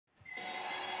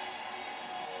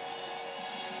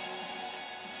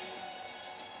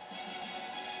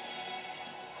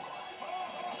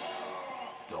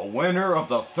The winner of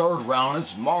the third round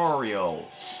is Mario.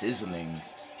 Sizzling.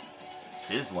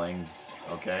 Sizzling.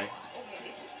 Okay.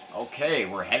 Okay,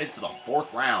 we're headed to the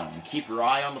fourth round. Keep your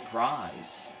eye on the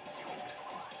prize.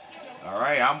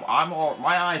 Alright,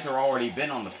 my eyes are already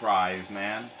been on the prize,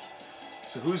 man.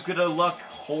 So who's gonna luck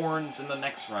horns in the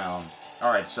next round?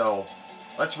 Alright, so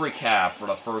let's recap for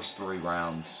the first 3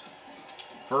 rounds.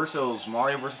 First, it was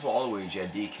Mario vs. Waluigi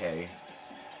at DK.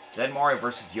 Then Mario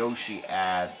vs. Yoshi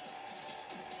at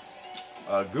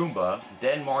Goomba.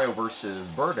 Then Mario vs.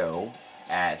 Birdo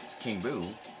at King Boo.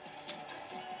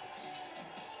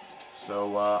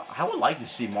 So, I would like to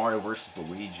see Mario vs.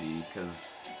 Luigi,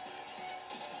 because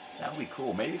that would be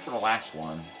cool. Maybe for the last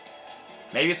one.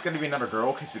 Maybe it's going to be another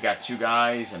girl, because we got 2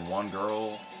 guys and 1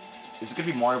 girl. Is it going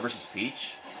to be Mario vs.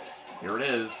 Peach? Here it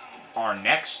is. Our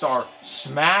next star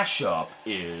smash-up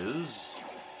is...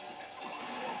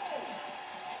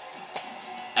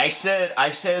 I said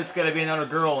it's going to be another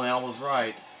girl, and I was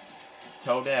right.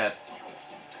 Toadette.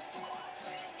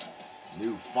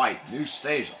 New fight, new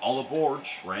stage, all aboard,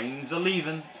 trains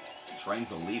a-leaving.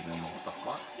 Trains a-leaving, what the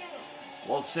fuck?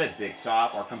 Well said, Big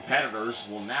Top. Our competitors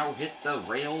will now hit the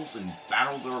rails and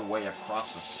battle their way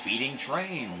across the speeding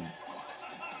train.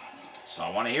 So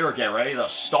I want to hear it. Get ready. The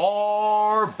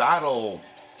Star Battle.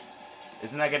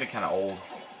 Isn't that getting kind of old?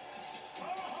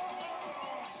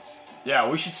 Yeah,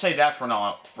 we should say that for now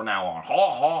on.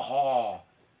 Ha ha ha.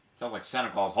 Sounds like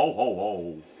Santa Claus. Ho ho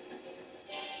ho.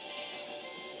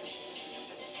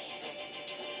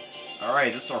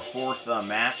 Alright, this is our 4th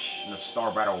match in the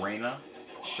Star Battle Arena.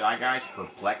 Shy Guys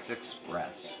Perplex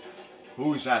Express.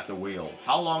 Who's at the wheel?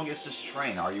 How long is this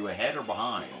train? Are you ahead or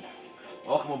behind?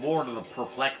 Welcome aboard to the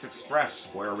Perplex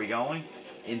Express. Where are we going?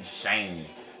 Insane.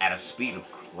 At a speed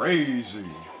of crazy.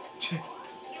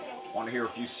 Want to hear a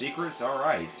few secrets?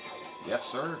 Alright. Yes,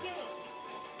 sir.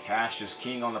 Cash is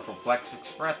king on the Perplex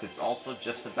Express. It's also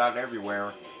just about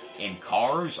everywhere. In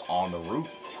cars, on the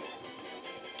roof.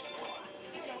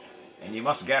 And you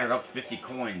must gather up 50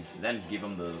 coins, then give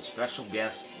them the special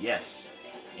guest, yes,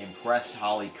 impress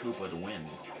Holly Koopa to win.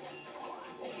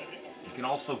 You can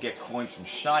also get coins from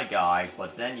Shy Guy,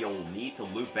 but then you'll need to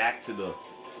loop back to the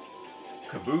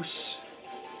caboose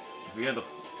via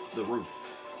the roof.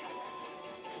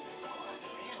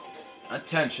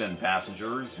 Attention,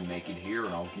 passengers, make it here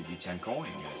and I'll give you 10 coins.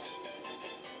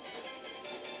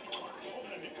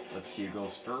 Let's see who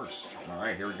goes first.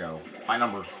 Alright, here we go. High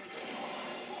number.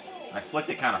 I flicked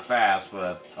it kind of fast,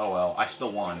 but oh well, I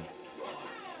still won.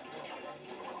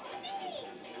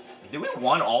 Did we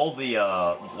won all the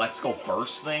let's go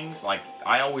first things? Like,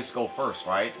 I always go first,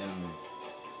 right? In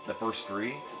the first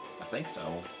 3? I think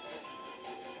so.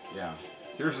 Yeah.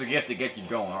 Here's the gift to get you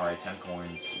going. Alright, 10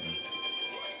 coins.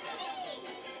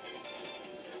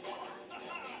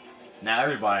 Now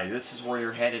everybody, this is where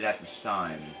you're headed at this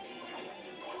time.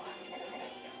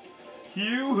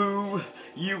 Yoo-hoo!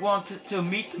 You wanted to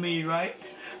meet me, right?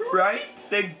 Right?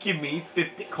 Then give me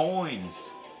 50 coins.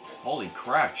 Holy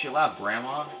crap, chill out,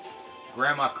 Grandma.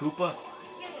 Grandma Koopa?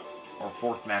 Our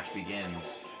 4th match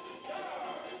begins.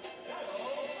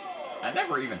 I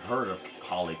never even heard of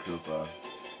Holly Koopa.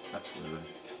 That's weird.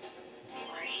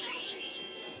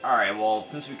 Alright, well,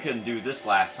 since we couldn't do this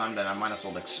last time, then I might as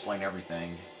well explain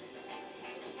everything.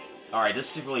 Alright,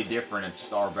 this is really different in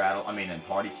in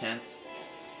Party Tent.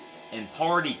 In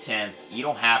Party Tent, you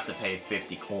don't have to pay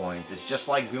 50 coins. It's just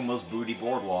like Goomba's Booty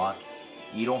Boardwalk.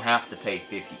 You don't have to pay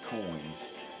 50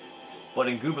 coins. But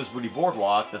in Goomba's Booty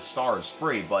Boardwalk, the star is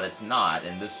free, but it's not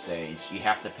in this stage. You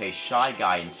have to pay Shy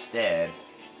Guy instead,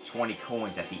 20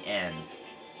 coins at the end.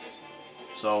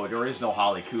 So there is no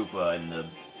Holly Koopa in the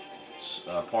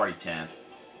Party Tent.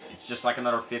 It's just like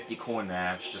another 50 coin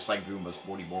match, just like Goomba's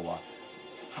Booty Boardwalk.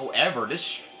 However,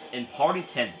 in Party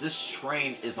Tent, this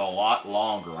train is a lot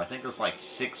longer. I think there's like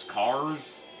 6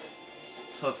 cars.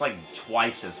 So it's like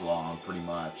twice as long, pretty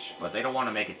much. But they don't want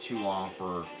to make it too long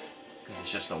because it's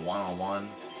just a one-on-one.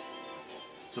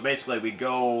 So basically, we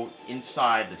go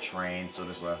inside the train. So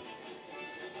there's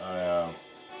a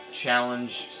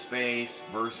challenge space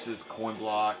versus coin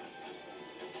block.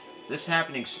 This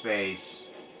happening space...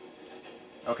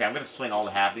 Okay, I'm going to explain all the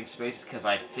happening spaces because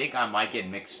I think I might get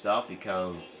mixed up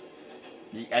because...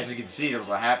 As you can see, there's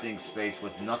a happening space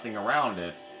with nothing around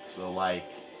it, so, like,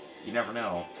 you never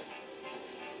know.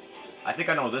 I think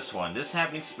I know this one. This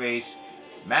happening space,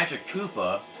 Magic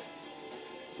Koopa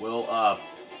will,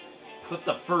 put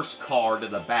the first car to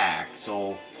the back,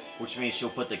 so, which means she'll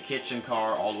put the kitchen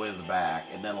car all the way to the back,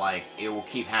 and then, like, it will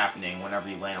keep happening whenever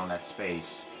you land on that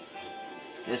space.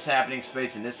 This happening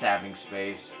space and this happening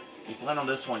space, if you land on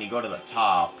this one, you go to the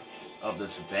top of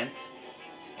this vent,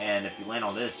 And if you land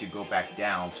on this, you go back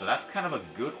down. So that's kind of a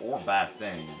good or bad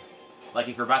thing. Like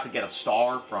if you're about to get a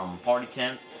star from Party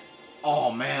Tent,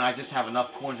 oh man, I just have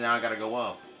enough coins and now I gotta go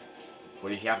up.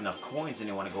 But if you have enough coins and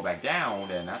you want to go back down,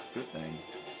 then that's a good thing.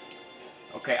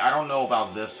 Okay, I don't know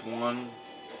about this one,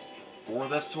 or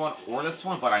this one, or this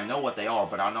one, but I know what they are,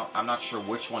 but I'm not sure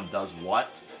which one does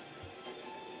what.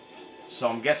 So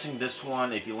I'm guessing this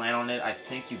one, if you land on it, I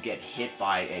think you get hit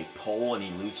by a pole and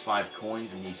you lose 5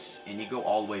 coins, and you go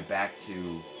all the way back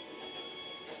to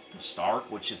the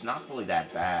start, which is not really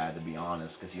that bad, to be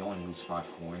honest, because you only lose 5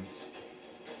 coins.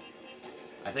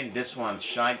 I think this one,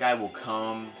 Shy Guy will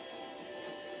come,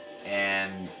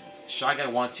 and Shy Guy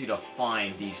wants you to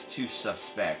find these 2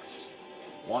 suspects.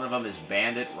 One of them is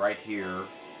Bandit right here,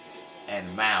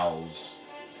 and Mouse.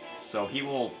 So he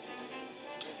will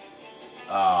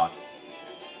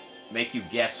make you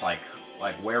guess like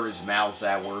where is Mouse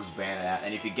at, where's Bandit at,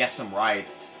 and if you guess them right,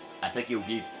 I think he'll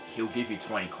give you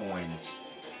 20 coins.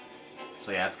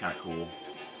 So yeah, that's kind of cool.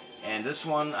 And this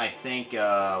one, I think,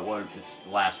 well, it's the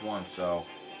last one. So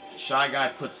Shy Guy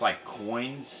puts like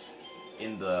coins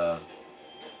in the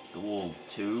little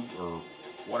tube or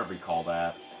whatever you call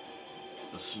that,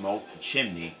 the smoke, the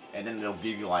chimney, and then they'll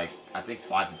give you like I think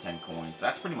 5 to 10 coins.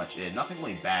 That's pretty much it. Nothing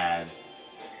really bad.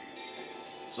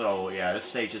 So, yeah, this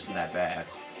stage isn't that bad.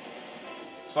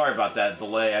 Sorry about that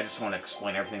delay, I just want to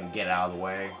explain everything and get it out of the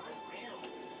way.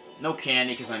 No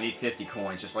candy, because I need 50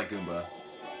 coins, just like Goomba.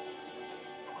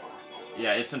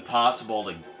 Yeah, it's impossible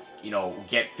to, you know,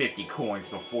 get 50 coins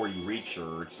before you reach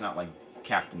her. It's not like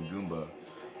Captain Goomba.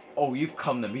 Oh, you've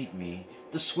come to meet me.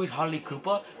 The sweet Holly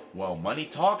Koopa? Well, money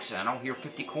talks, and I don't hear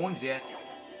 50 coins yet.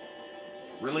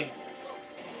 Really?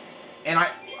 And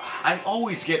I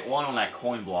always get one on that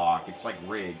coin block. It's like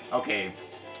rigged. Okay.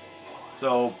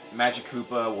 So, Magic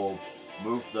Koopa will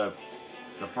move the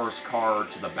first card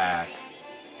to the back.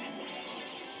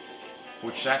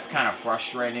 Which, that's kind of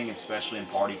frustrating, especially in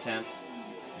Party Tents.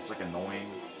 It's like annoying.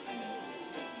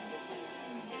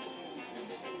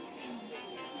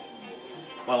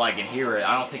 But like in here,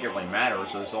 I don't think it really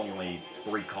matters. There's only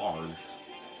 3 cards.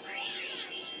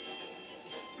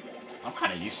 I'm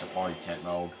kind of used to Party Tent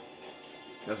mode.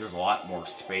 Because there's a lot more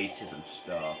spaces and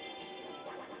stuff.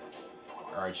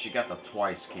 Alright, she got the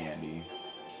twice candy.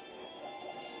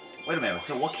 Wait a minute,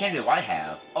 so what candy do I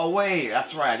have? Oh wait,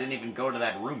 that's right, I didn't even go to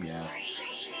that room yet.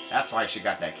 That's why she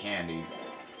got that candy.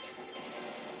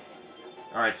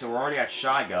 Alright, so we're already at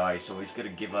Shy Guy, so he's gonna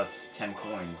give us 10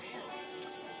 coins.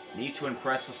 Need to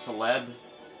impress a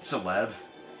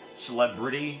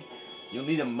celebrity? You'll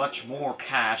need a much more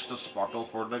cash to sparkle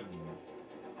for the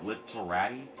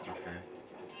glitterati? Okay.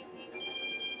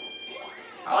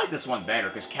 I like this one better,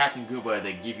 because Captain Goomba,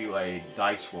 they give you a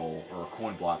dice roll, or a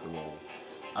coin blocker roll.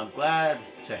 I'm glad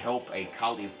to help a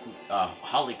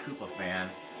Holly Koopa fan.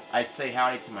 I'd say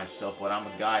howdy to myself, but I'm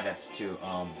a guy that's too,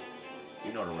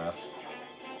 you know the rest.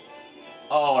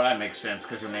 Oh, that makes sense,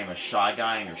 because your name is Shy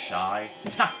Guy and you're shy.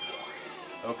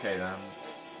 Okay, then.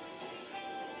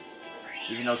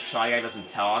 Even though Shy Guy doesn't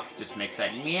talk, just makes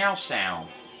that meow sound.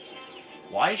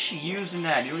 Why is she using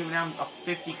that? You don't even have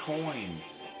 50 coins.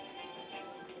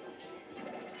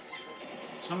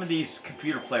 Some of these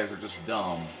computer players are just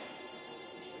dumb.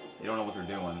 They don't know what they're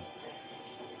doing.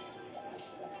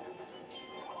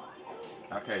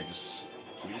 Okay,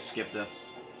 can we just skip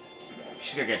this?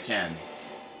 She's gonna get 10.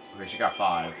 Okay, she got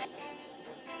 5.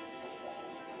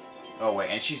 Oh wait,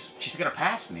 and she's gonna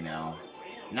pass me now.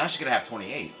 Now she's gonna have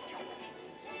 28.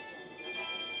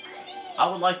 I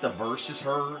would like to versus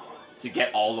her to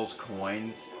get all those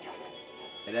coins,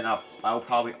 and then I'll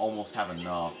probably almost have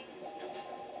enough.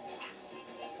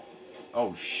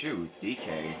 Oh shoot,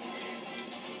 DK.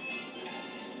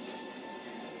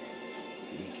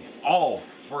 Oh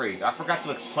freak! I forgot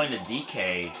to explain the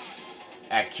DK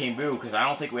at King Boo because I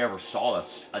don't think we ever saw a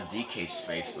DK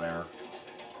space there.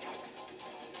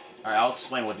 Alright, I'll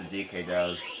explain what the DK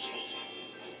does.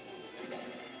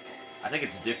 I think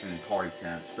it's different in Party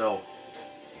Tent. So,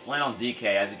 if you land on DK,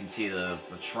 as you can see, the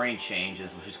train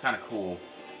changes, which is kind of cool.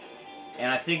 And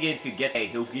I think if you get a,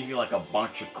 he'll give you like a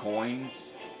bunch of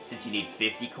coins, since you need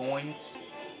 50 coins.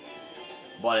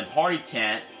 But in Party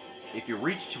Tent, if you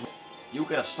reach to, you'll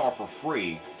get a star for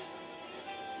free.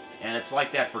 And it's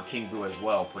like that for King Boo as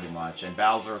well, pretty much. And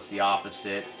Bowser, it's the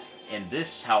opposite. And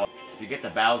this, how if you get the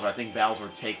Bowser, I think Bowser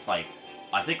takes like,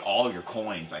 I think all of your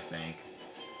coins, I think.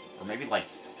 Or maybe like,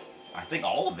 I think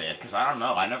all of it, because I don't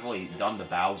know. I've never really done the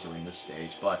Bowser in this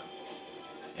stage, but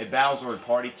in Bowser in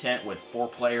Party Tent with 4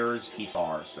 players, he's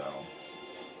star, so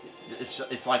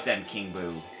it's like that in King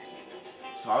Boo.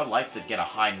 So I would like to get a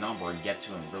high number and get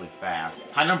to him really fast.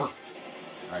 High number!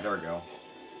 Alright, there we go.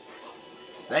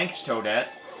 Thanks, Toadette.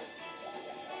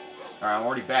 Alright, I'm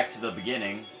already back to the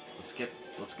beginning. Let's get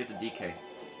the DK.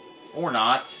 Or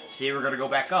not. See, we're gonna go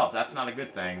back up. That's not a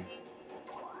good thing.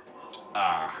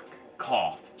 Ah,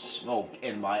 cough. Smoke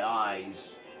in my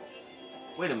eyes.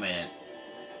 Wait a minute.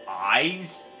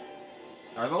 Eyes?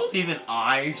 Are those even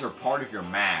eyes or part of your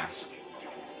mask?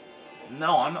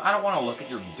 No, I don't want to look at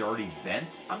your dirty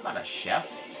vent. I'm not a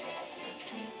chef.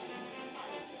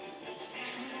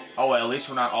 Oh, well, at least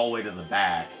we're not all the way to the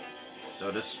back. So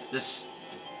this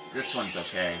one's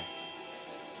okay.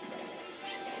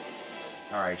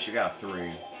 Alright, she got a 3.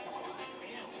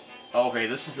 Okay,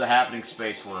 this is the happening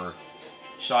space where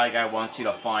Shy Guy wants you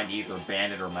to find either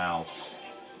Bandit or Mouse.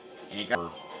 And you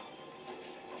got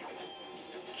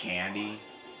candy.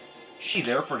 She's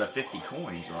there for the 50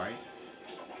 coins, right?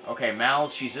 Okay,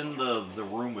 Mouse, she's in the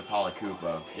room with Holly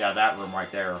Koopa. Yeah, that room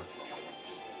right there.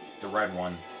 The red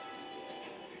one.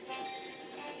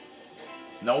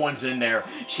 No one's in there.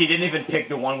 She didn't even pick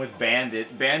the one with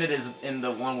Bandit. Bandit is in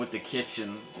the one with the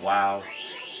kitchen. Wow.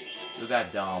 Look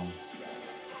at that dumb.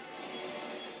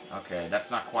 Okay,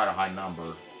 that's not quite a high number.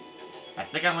 I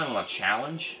think I'm in a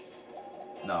challenge?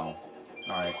 No.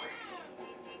 Alright.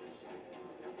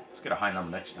 Let's get a high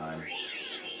number next time.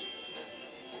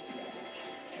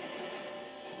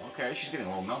 Okay, she's getting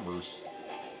low numbers.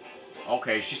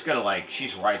 Okay, she's gonna, like,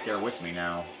 she's right there with me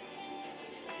now.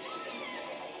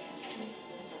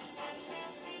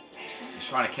 She's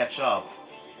trying to catch up.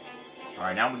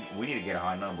 Alright, now we need to get a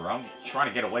high number. I'm trying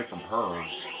to get away from her. I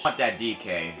want that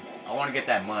DK. I want to get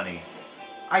that money.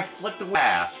 I flicked it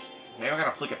fast. Maybe I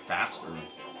gotta flick it faster.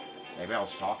 Maybe I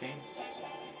was talking.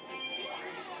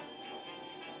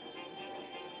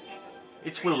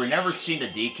 It's weird, we've never seen the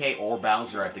DK or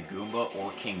Bowser at the Goomba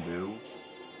or King Boo.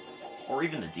 Or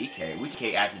even the DK. We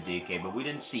DK at the DK, but we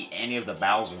didn't see any of the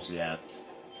Bowsers yet.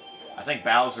 I think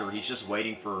Bowser, he's just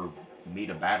waiting for me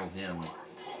to battle him.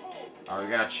 Alright,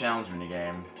 we got a challenge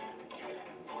minigame.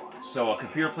 So a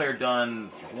computer player done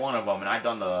one of them, and I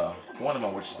done the one of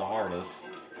them, which is the hardest.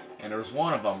 And there's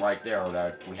one of them right there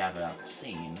that we haven't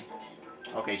seen.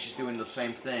 Okay, she's doing the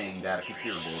same thing that a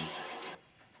computer did.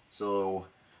 So,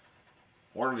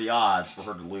 what are the odds for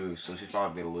her to lose? So she's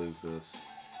probably going to lose this.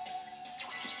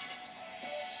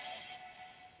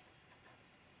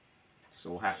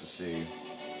 So we'll have to see.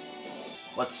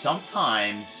 But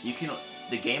sometimes you can.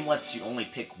 The game lets you only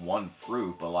pick one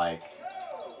fruit, but like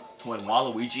when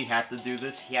Waluigi had to do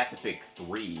this, he had to pick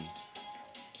 3.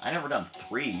 I never done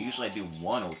 3. Usually I do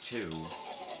 1 or 2.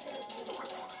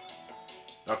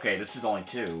 Okay, this is only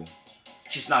 2.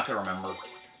 She's not gonna remember.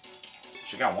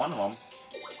 She got one of them.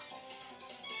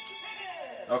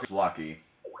 Okay, it's lucky.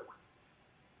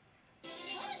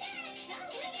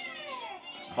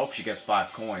 I hope she gets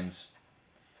 5 coins.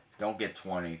 Don't get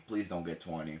 20. Please don't get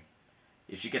 20.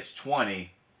 If she gets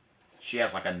 20, she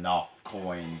has like enough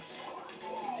coins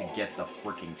to get the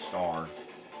freaking star.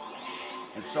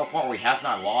 And so far we have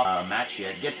not lost a match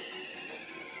yet.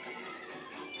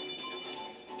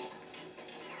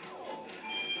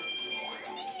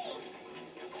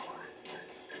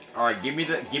 Alright, give me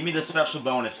the special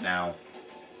bonus now.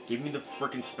 Give me the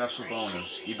freaking special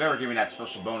bonus. You better give me that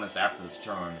special bonus after this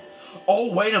turn.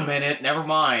 Oh, wait a minute. Never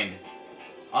mind.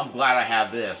 I'm glad I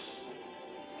have this.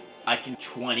 I can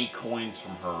 20 coins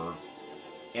from her.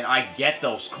 And I get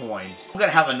those coins. I'm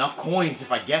gonna have enough coins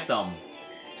if I get them.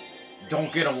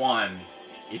 Don't get a 1.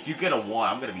 If you get a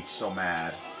 1, I'm gonna be so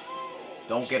mad.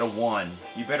 Don't get a 1.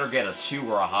 You better get a 2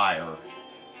 or a higher.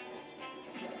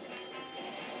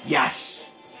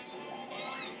 Yes!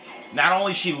 Not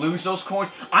only she lose those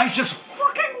coins, I just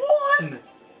freaking won!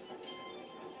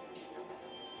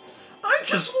 I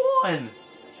just won!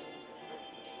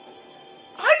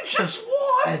 I just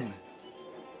won!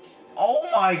 Oh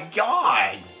my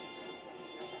god!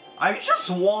 I just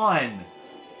won!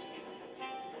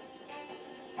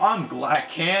 I'm glad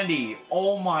candy!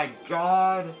 Oh my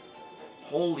god!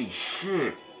 Holy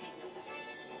shit!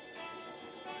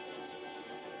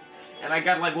 And I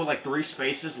got like, what, like 3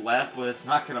 spaces left, but it's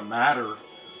not gonna matter.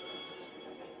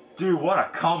 Dude, what a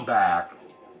comeback.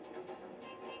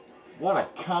 What a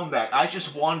comeback. I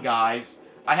just won, guys.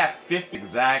 I have 50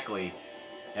 exactly.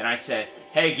 And I said,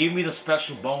 hey, give me the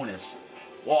special bonus.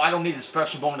 Well, I don't need the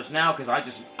special bonus now because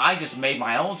I just made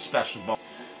my own special bonus.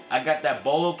 I got that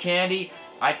bolo candy.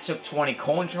 I took 20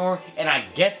 coins from her, and I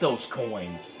get those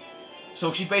coins.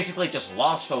 So she basically just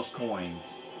lost those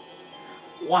coins.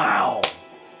 Wow.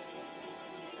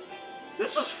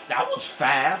 That was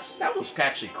fast. That was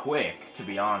actually quick, to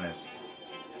be honest.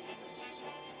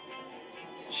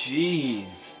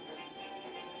 Jeez.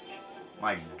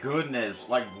 My goodness,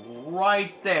 like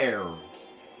right there.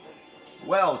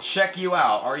 Well, check you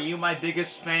out. Are you my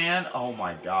biggest fan? Oh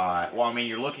my god. Well, I mean,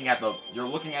 you're looking at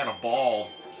a ball.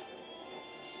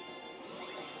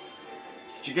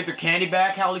 Did you get your candy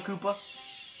back, Howley Koopa?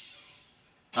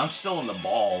 I'm still in the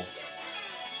ball.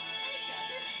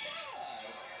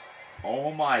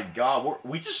 Oh my god,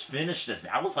 we just finished this.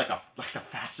 That was like the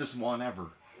fastest one ever.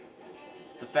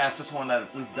 The fastest one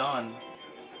that we've done.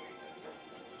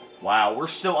 Wow, we're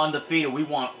still undefeated. We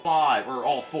want 5, or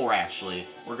all 4 actually.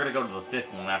 We're gonna go to the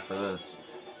 5th one after this.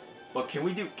 But can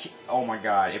we do... Oh my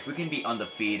god, if we can be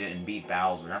undefeated and beat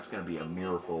Bowser, that's gonna be a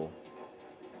miracle.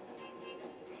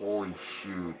 Holy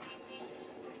shoot.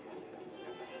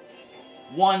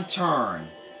 1 turn.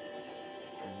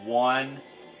 1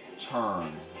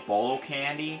 turn. Bolo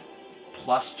candy,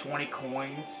 plus 20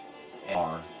 coins, and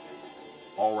are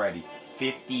already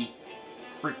 50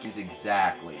 freaking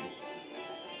exactly.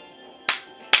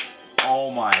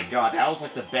 Oh my god, that was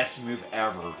like the best move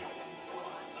ever.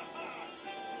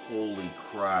 Holy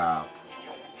crap.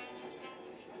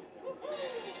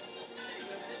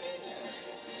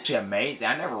 Actually amazing.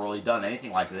 I never really done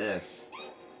anything like this.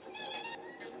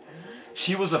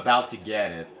 She was about to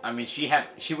get it. I mean, she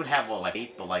would have, well, like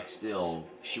 8, but like still,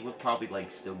 she would probably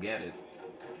like still get it.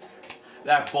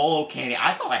 That Bolo candy,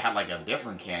 I thought I had like a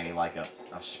different candy, like a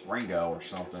Springo or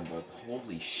something, but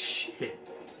holy shit.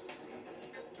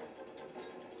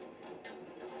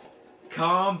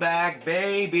 Come back,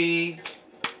 baby.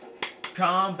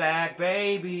 Come back,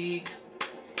 baby.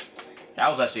 That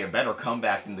was actually a better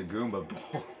comeback than the Goomba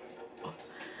Ball.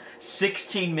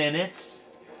 16 minutes.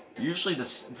 Usually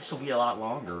this will be a lot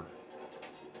longer.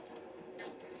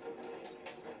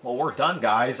 Well, we're done,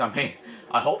 guys. I mean,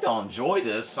 I hope y'all enjoy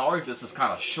this. Sorry if this is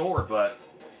kind of short, but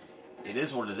it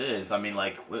is what it is. I mean,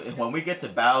 like, when we get to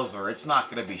Bowser, it's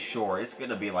not going to be short. It's going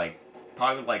to be, like,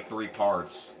 probably, like, 3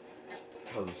 parts.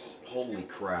 Because, holy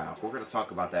crap. We're going to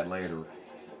talk about that later.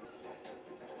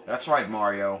 That's right,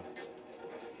 Mario.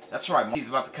 That's right. He's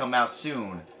about to come out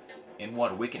soon. In,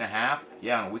 what, a week and a half?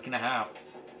 Yeah, in a week and a half.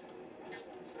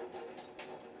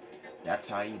 That's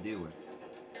how you do it.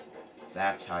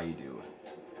 That's how you do it.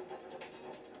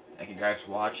 Thank you guys for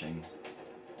watching.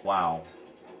 Wow.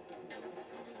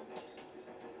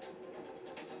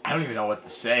 I don't even know what to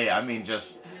say. I mean,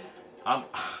 just... I'm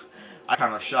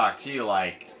kind of shocked, too.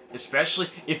 Like, especially...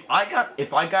 If I got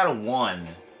a 1...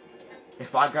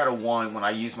 If I got a 1 when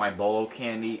I used my Bolo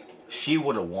candy, she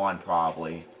would have won,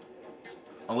 probably.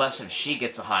 Unless if she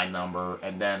gets a high number,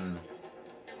 and then...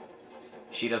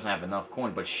 she doesn't have enough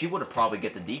coin, but she would have probably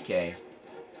get the DK.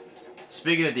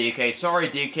 Speaking of DK, sorry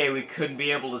DK, we couldn't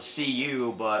be able to see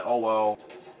you, but oh well.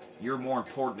 You're more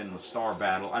important in the star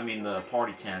battle. I mean, the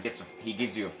party tent. He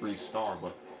gives you a free star,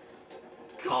 but...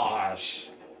 Gosh.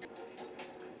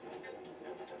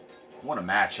 What a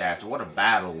match after. What a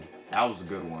battle. That was a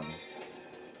good one.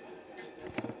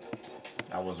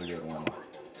 That was a good one.